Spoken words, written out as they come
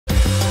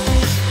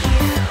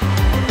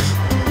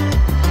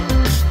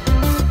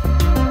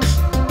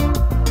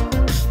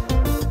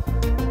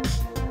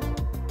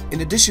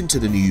addition to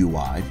the new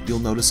UI, you'll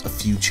notice a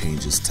few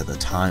changes to the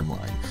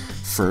timeline.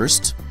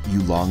 First, you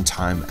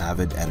longtime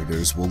Avid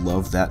editors will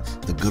love that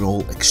the good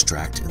old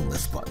extract and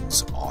lift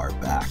buttons are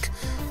back.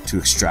 To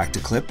extract a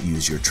clip,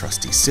 use your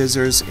trusty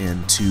scissors,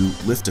 and to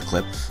lift a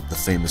clip, the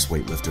famous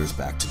weightlifter is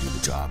back to do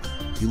the job.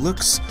 He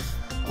looks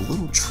a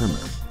little trimmer,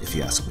 if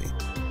you ask me.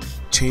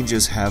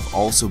 Changes have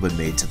also been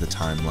made to the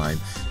timeline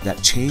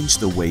that change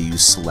the way you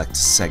select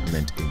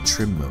segment in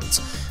trim modes.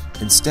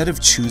 Instead of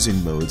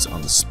choosing modes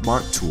on the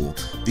Smart tool,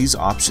 these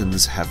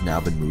options have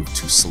now been moved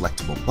to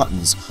selectable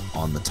buttons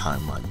on the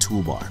timeline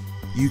toolbar.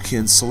 You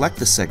can select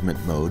the segment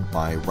mode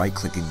by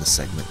right-clicking the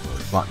segment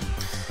mode button.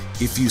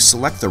 If you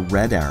select the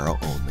red arrow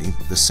only,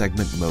 the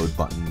segment mode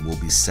button will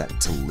be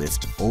set to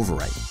lift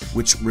overwrite,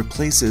 which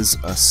replaces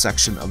a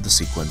section of the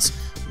sequence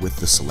with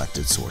the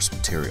selected source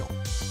material.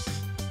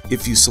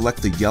 If you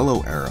select the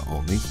yellow arrow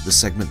only, the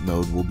segment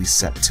mode will be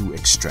set to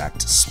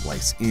extract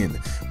splice in,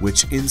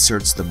 which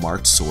inserts the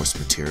marked source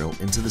material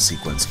into the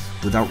sequence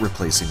without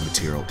replacing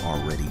material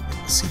already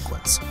in the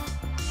sequence.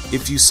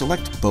 If you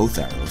select both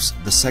arrows,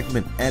 the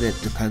segment edit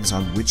depends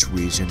on which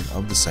region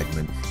of the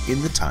segment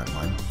in the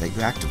timeline that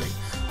you activate.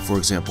 For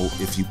example,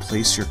 if you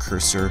place your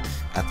cursor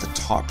at the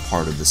top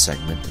part of the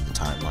segment in the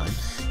timeline,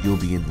 you'll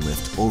be in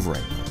lift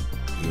overwrite mode.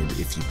 And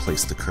if you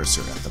place the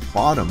cursor at the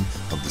bottom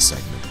of the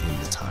segment in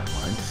the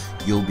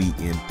timeline, you'll be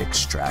in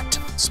extract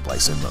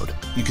splice in mode.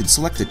 You can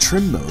select the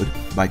trim mode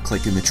by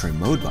clicking the trim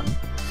mode button.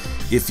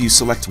 If you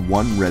select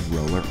one red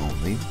roller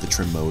only, the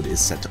trim mode is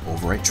set to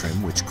overwrite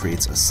trim, which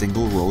creates a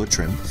single roller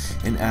trim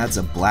and adds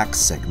a black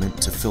segment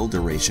to fill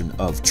duration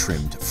of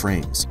trimmed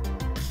frames.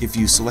 If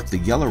you select the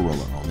yellow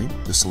roller only,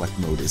 the select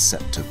mode is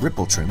set to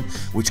ripple trim,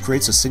 which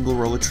creates a single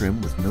roller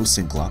trim with no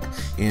sync lock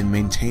and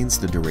maintains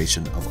the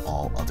duration of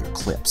all other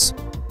clips.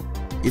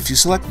 If you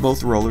select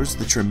both rollers,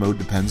 the trim mode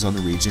depends on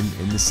the region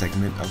in the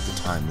segment of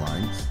the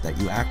timeline that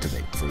you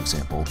activate. For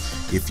example,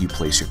 if you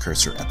place your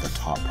cursor at the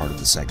top part of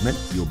the segment,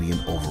 you'll be in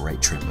overwrite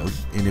trim mode,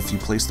 and if you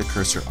place the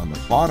cursor on the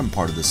bottom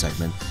part of the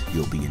segment,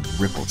 you'll be in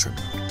ripple trim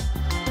mode.